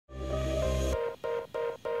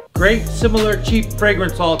Great, similar, cheap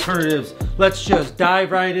fragrance alternatives. Let's just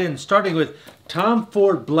dive right in, starting with Tom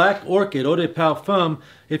Ford Black Orchid Eau de Parfum.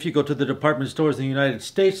 If you go to the department stores in the United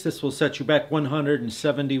States, this will set you back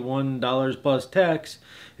 $171 plus tax.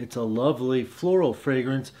 It's a lovely floral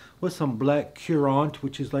fragrance with some black curant,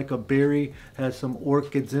 which is like a berry, has some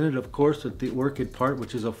orchids in it, of course, with the orchid part,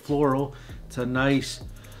 which is a floral. It's a nice,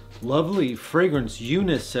 lovely fragrance,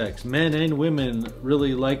 unisex. Men and women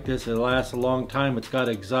really like this. It lasts a long time. It's got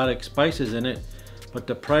exotic spices in it, but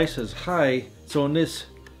the price is high. So in this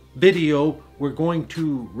video, we're going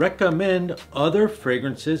to recommend other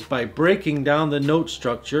fragrances by breaking down the note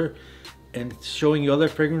structure and showing you other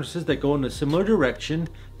fragrances that go in a similar direction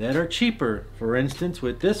that are cheaper. For instance,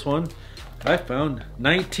 with this one, I found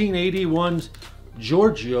 1981's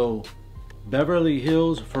Giorgio Beverly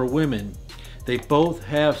Hills for Women. They both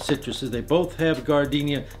have citruses, they both have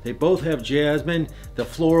gardenia, they both have jasmine, the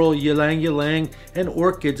floral ylang ylang, and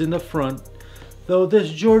orchids in the front. Though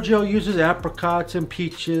this Giorgio uses apricots and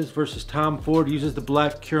peaches versus Tom Ford uses the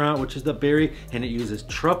black currant, which is the berry, and it uses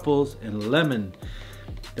truffles and lemon.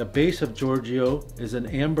 The base of Giorgio is an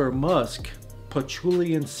amber musk,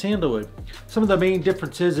 patchouli, and sandalwood. Some of the main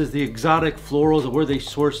differences is the exotic florals of where they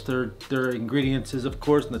source their ingredients is, of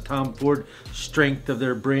course, and the Tom Ford strength of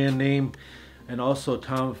their brand name. And also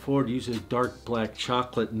Tom Ford uses dark black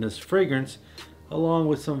chocolate in this fragrance, along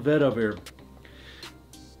with some vetiver.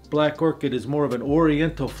 Black Orchid is more of an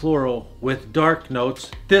oriental floral with dark notes.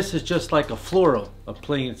 This is just like a floral, a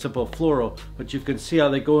plain simple floral, but you can see how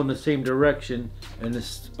they go in the same direction, and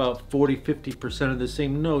it's about 40–50% of the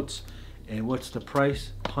same notes. And what's the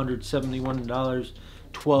price? $171,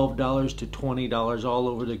 $12 to $20 all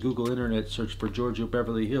over the Google internet. Search for Giorgio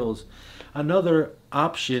Beverly Hills. Another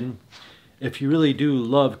option, if you really do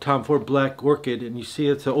love Tom Ford Black Orchid and you see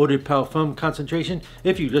it's an Eau de Parfum concentration,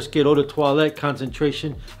 if you just get Eau de Toilette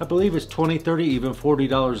concentration, I believe it's $20, $30, even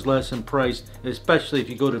 $40 less in price, especially if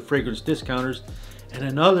you go to fragrance discounters. And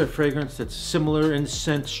another fragrance that's similar in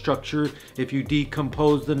scent structure, if you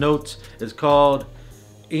decompose the notes, is called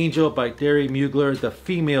Angel by Thierry Mugler, the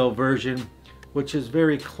female version, which is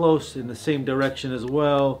very close in the same direction as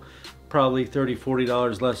well. Probably $30,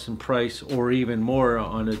 $40 less in price, or even more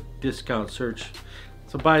on a discount search.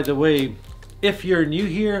 So by the way, if you're new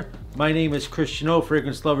here, my name is Christian O,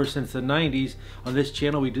 fragrance lover since the 90s. On this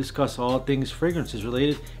channel we discuss all things fragrances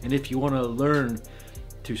related, and if you want to learn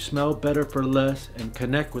to smell better for less and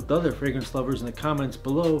connect with other fragrance lovers in the comments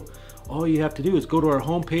below, all you have to do is go to our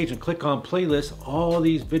homepage and click on playlists. All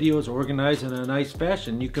these videos are organized in a nice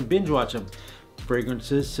fashion. You can binge watch them.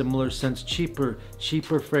 Fragrances, similar scents, cheaper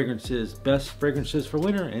fragrances, best fragrances for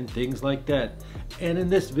winter, and things like that. And in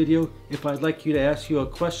this video, if I'd like you to ask you a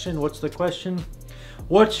question, what's the question?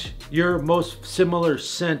 What's your most similar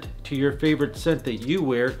scent to your favorite scent that you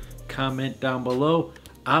wear? Comment down below.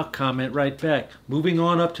 I'll comment right back. Moving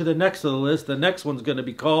on up to the next of the list, the next one's going to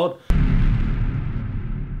be called,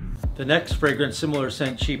 the next fragrance, similar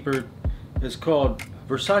scent, cheaper, is called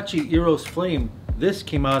Versace Eros Flame. This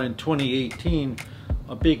came out in 2018.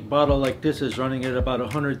 A big bottle like this is running at about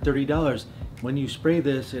 $130. When you spray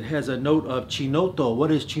this, it has a note of chinotto.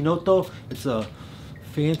 What is chinotto? It's a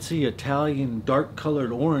fancy Italian dark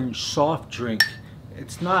colored orange soft drink.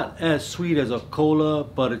 It's not as sweet as a cola,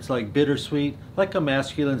 but it's like bittersweet, like a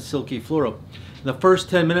masculine silky floral. In the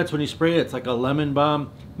first 10 minutes when you spray it, it's like a lemon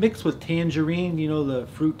balm mixed with tangerine, you know, the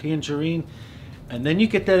fruit tangerine. And then you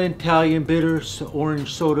get that Italian bitter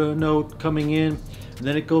orange soda note coming in, and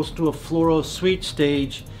then it goes to a floral sweet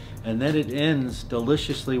stage, and then it ends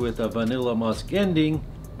deliciously with a vanilla musk ending.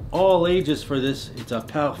 All ages for this. It's a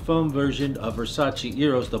parfum version of Versace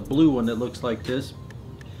Eros, the blue one that looks like this,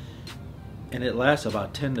 and it lasts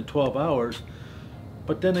about 10 to 12 hours.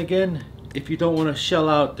 But then again, if you don't want to shell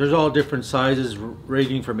out, there's all different sizes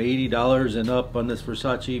ranging from $80 and up on this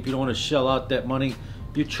Versace. If you don't want to shell out that money,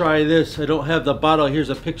 you try this. I don't have the bottle. Here's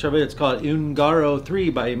a picture of it. It's called Ungaro 3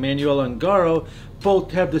 by Emmanuel Ungaro.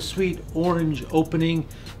 Both have the sweet orange opening,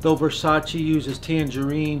 though Versace uses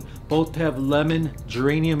tangerine. Both have lemon,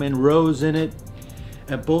 geranium, and rose in it.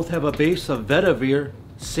 And both have a base of vetiver,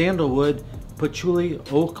 sandalwood, patchouli,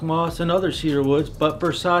 oak moss, and other cedar woods. But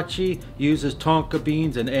Versace uses tonka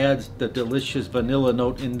beans and adds the delicious vanilla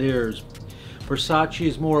note in theirs. Versace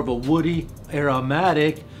is more of a woody,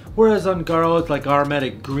 aromatic, whereas Ungaro is like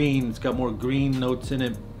aromatic green. It's got more green notes in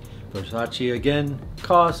it. Versace again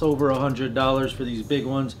costs over $100 for these big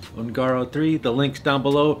ones. Ungaro 3, the link's down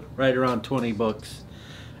below, right around 20 bucks.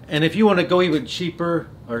 And if you want to go even cheaper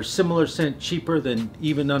or similar scent cheaper than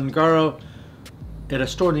even Ungaro, at a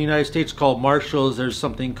store in the United States called Marshall's, there's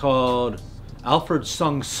something called Alfred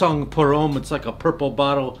Sung Sung Pour Homme. It's like a purple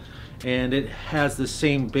bottle and it has the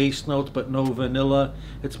same base notes but no vanilla.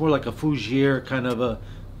 It's more like a fougere, kind of a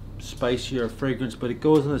spicier fragrance, but it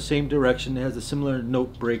goes in the same direction. It has a similar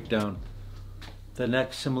note breakdown. The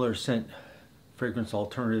next similar scent fragrance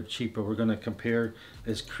alternative, cheaper, we're going to compare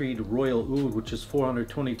is Creed Royal Oud, which is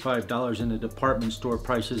 $425 in the department store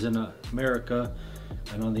prices in America,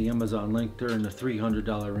 and on the Amazon link they're in the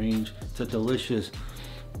 $300 range. It's a delicious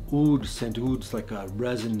oud scent. Oud's like a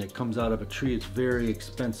resin that comes out of a tree. It's very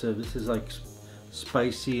expensive. This is like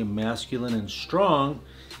spicy and masculine and strong.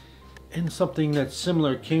 And something that's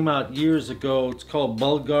similar came out years ago. It's called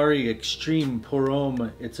Bulgari Extreme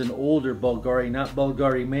Porom. It's an older Bulgari, not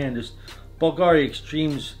Bulgari Man, just Bulgari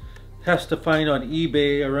Extremes. Has to find on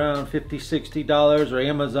eBay around $50–60 or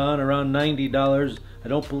Amazon around $90. I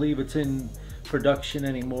don't believe it's in production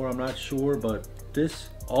anymore, I'm not sure, but this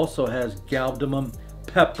also has galbanum,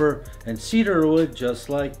 pepper, and cedarwood just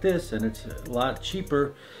like this, and it's a lot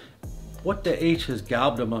cheaper. What the H is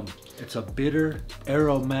galbanum? It's a bitter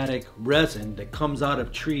aromatic resin that comes out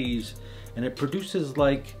of trees, and it produces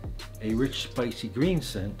like a rich spicy green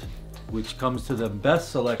scent, which comes to the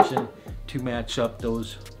best selection to match up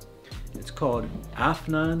those. It's called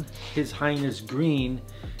Afnan His Highness Green.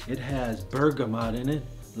 It has bergamot in it,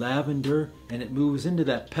 lavender, and it moves into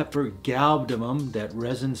that pepper galbanum, that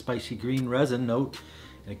resin, spicy green resin note.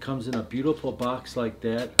 And it comes in a beautiful box like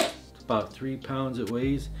that. It's about 3 pounds it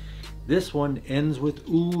weighs. This one ends with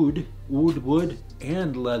oud wood,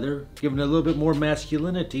 and leather, giving it a little bit more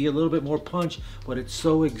masculinity, a little bit more punch, but it's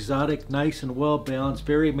so exotic, nice and well balanced,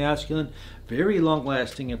 very masculine, very long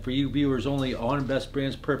lasting. And for you viewers only on Best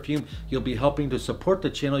Brands Perfume, you'll be helping to support the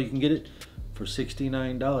channel. You can get it for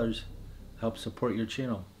 $69. Help support your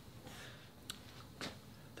channel.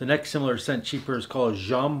 The next similar scent cheaper is called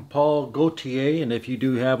Jean Paul Gaultier, and if you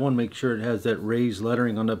do have one, make sure it has that raised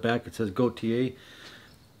lettering on the back. It says Gaultier.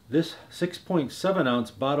 This 6.7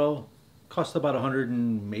 ounce bottle costs about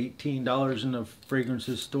 $118 in the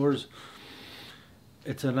fragrances stores.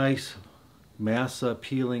 It's a nice mass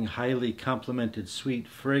appealing, highly complimented sweet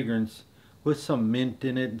fragrance with some mint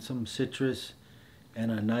in it and some citrus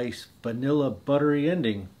and a nice vanilla buttery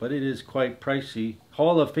ending, but it is quite pricey.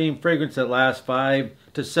 Hall of Fame fragrance that lasts 5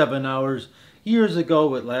 to 7 hours. Years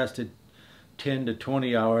ago it lasted 10 to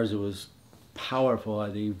 20 hours. It was powerful.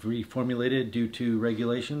 They've reformulated due to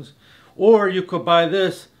regulations. Or you could buy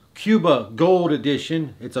this Cuba Gold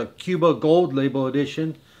Edition. It's a Cuba Gold label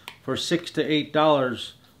edition for $6 to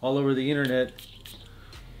 $8 all over the internet.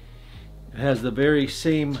 It has the very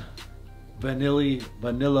same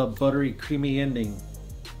vanilla buttery creamy ending.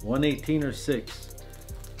 118 or 6.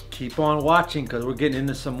 Keep on watching because we're getting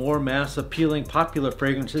into some more mass appealing popular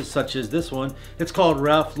fragrances such as this one. It's called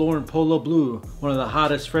Ralph Lauren Polo Blue, one of the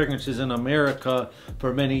hottest fragrances in America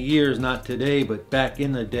for many years, not today but back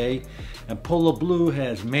in the day. And Polo Blue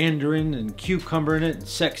has mandarin and cucumber in it, and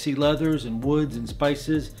sexy leathers and woods and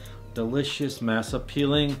spices. Delicious, mass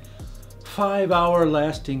appealing, 5-hour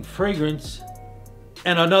lasting fragrance.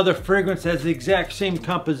 And another fragrance has the exact same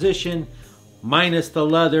composition minus the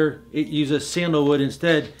leather. It uses sandalwood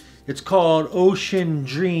instead. It's called Ocean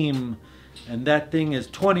Dream, and that thing is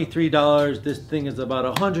 $23. This thing is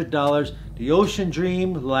about $100. The Ocean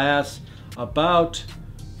Dream lasts about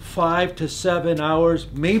 5 to 7 hours,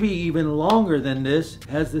 maybe even longer than this.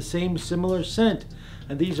 Has the same similar scent,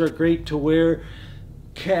 and these are great to wear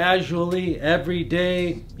casually every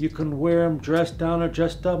day. You can wear them dressed down or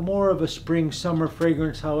dressed up. More of a spring summer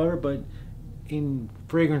fragrance, however, but in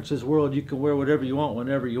fragrances world you can wear whatever you want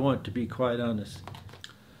whenever you want, to be quite honest.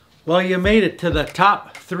 Well, you made it to the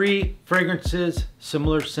top 3 fragrances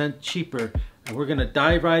similar scent cheaper, and we're gonna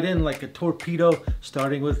dive right in like a torpedo,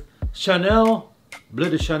 starting with Chanel Bleu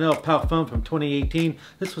de Chanel Parfum from 2018.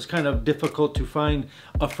 This was kind of difficult to find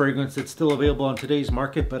a fragrance that's still available on today's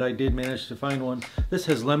market, but I did manage to find one. This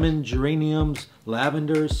has lemon, geraniums,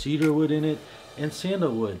 lavender, cedarwood in it, and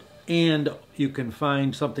sandalwood. And you can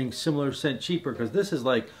find something similar scent cheaper because this is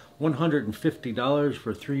like $150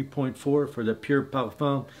 for 3.4 for the Pure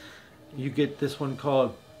Parfum. You get this one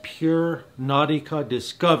called Pure Nautica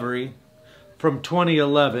Discovery from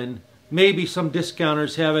 2011. Maybe some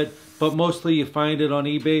discounters have it, but mostly you find it on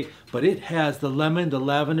eBay. But it has the lemon, the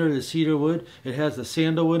lavender, the cedarwood. It has the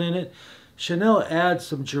sandalwood in it. Chanel adds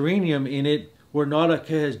some geranium in it, where Nautica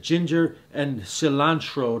has ginger and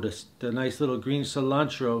cilantro, the nice little green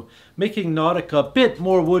cilantro, making Nautica a bit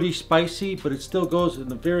more woody, spicy, but it still goes in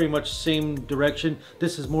the very much same direction.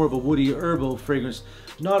 This is more of a woody herbal fragrance.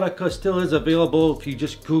 Nautica still is available if you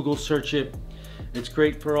just Google search it. It's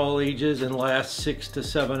great for all ages and lasts 6 to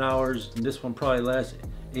 7 hours. And this one probably lasts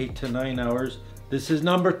 8 to 9 hours. This is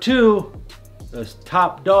number 2. The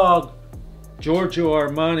top dog, Giorgio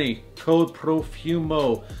Armani, Code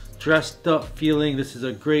Profumo, dressed up feeling. This is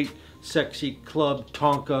a great sexy club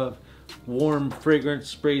Tonka warm fragrance,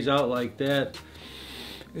 sprays out like that.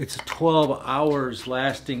 It's 12 hours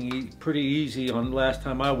lasting, pretty easy on the last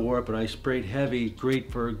time I wore it, but I sprayed heavy. Great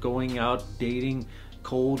for going out, dating,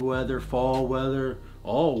 cold weather, fall weather,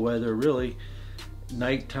 all weather really,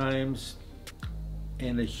 night times.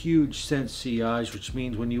 And a huge scent sillage, which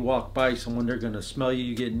means when you walk by someone, they're gonna smell you,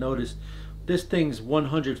 you get noticed. This thing's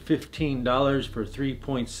 $115 for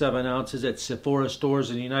 3.7 ounces at Sephora stores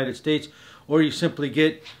in the United States, or you simply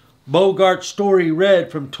get Bogart Story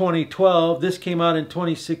Red from 2012. This came out in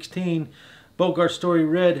 2016. Bogart Story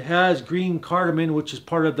Red has green cardamom, which is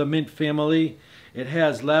part of the mint family. It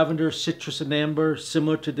has lavender, citrus, and amber,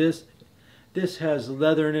 similar to this. This has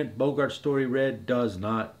leather in it. Bogart Story Red does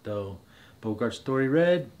not, though. Bogart Story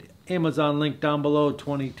Red, Amazon link down below,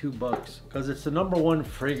 22 bucks. Because it's the #1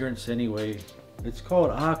 fragrance anyway. It's called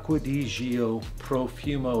Acqua di Gio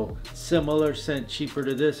Profumo. Similar scent, cheaper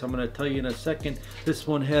to this. I'm going to tell you in a second. This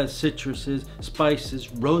one has citruses,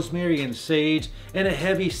 spices, rosemary and sage, and a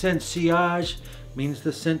heavy scent sillage. Means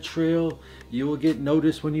the scent trail. You will get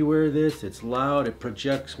noticed when you wear this. It's loud, it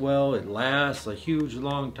projects well, it lasts a huge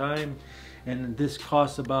long time. And this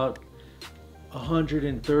costs about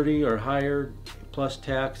 $130 or higher plus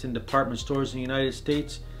tax in department stores in the United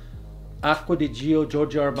States. Acqua di Gio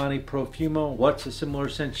Giorgio Armani Profumo. What's a similar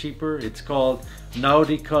scent cheaper? It's called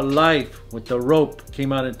Nautica Life with the rope.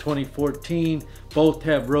 Came out in 2014. Both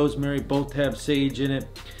have rosemary, both have sage in it.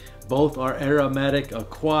 Both are aromatic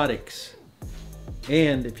aquatics.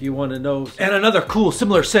 And if you want to know, and another cool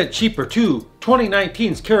similar scent cheaper too,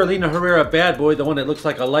 2019's Carolina Herrera Bad Boy, the one that looks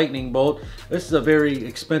like a lightning bolt. This is a very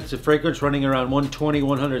expensive fragrance, running around $120,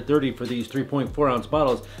 $130 for these 3.4 ounce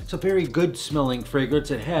bottles. It's a very good smelling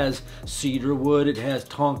fragrance. It has cedar wood, it has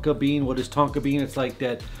tonka bean. What is tonka bean? It's like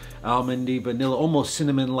that almondy, vanilla, almost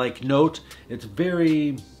cinnamon-like note. It's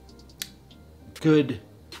very good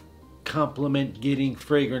compliment getting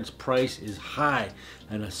fragrance. Price is high.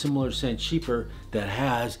 And a similar scent cheaper that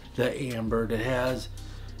has the amber, that has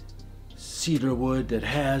cedar wood, that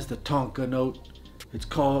has the tonka note. It's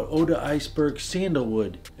called Eau de Iceberg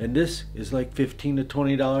Sandalwood, and this is like $15 to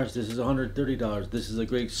 $20. This is $130. This is a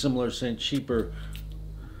great similar scent cheaper.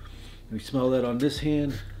 You smell that on this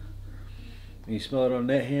hand, and you smell it on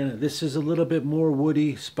that hand. This is a little bit more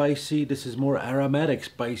woody, spicy. This is more aromatic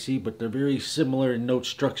spicy, but they're very similar in note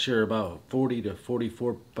structure, about 40 to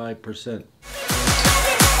 45%.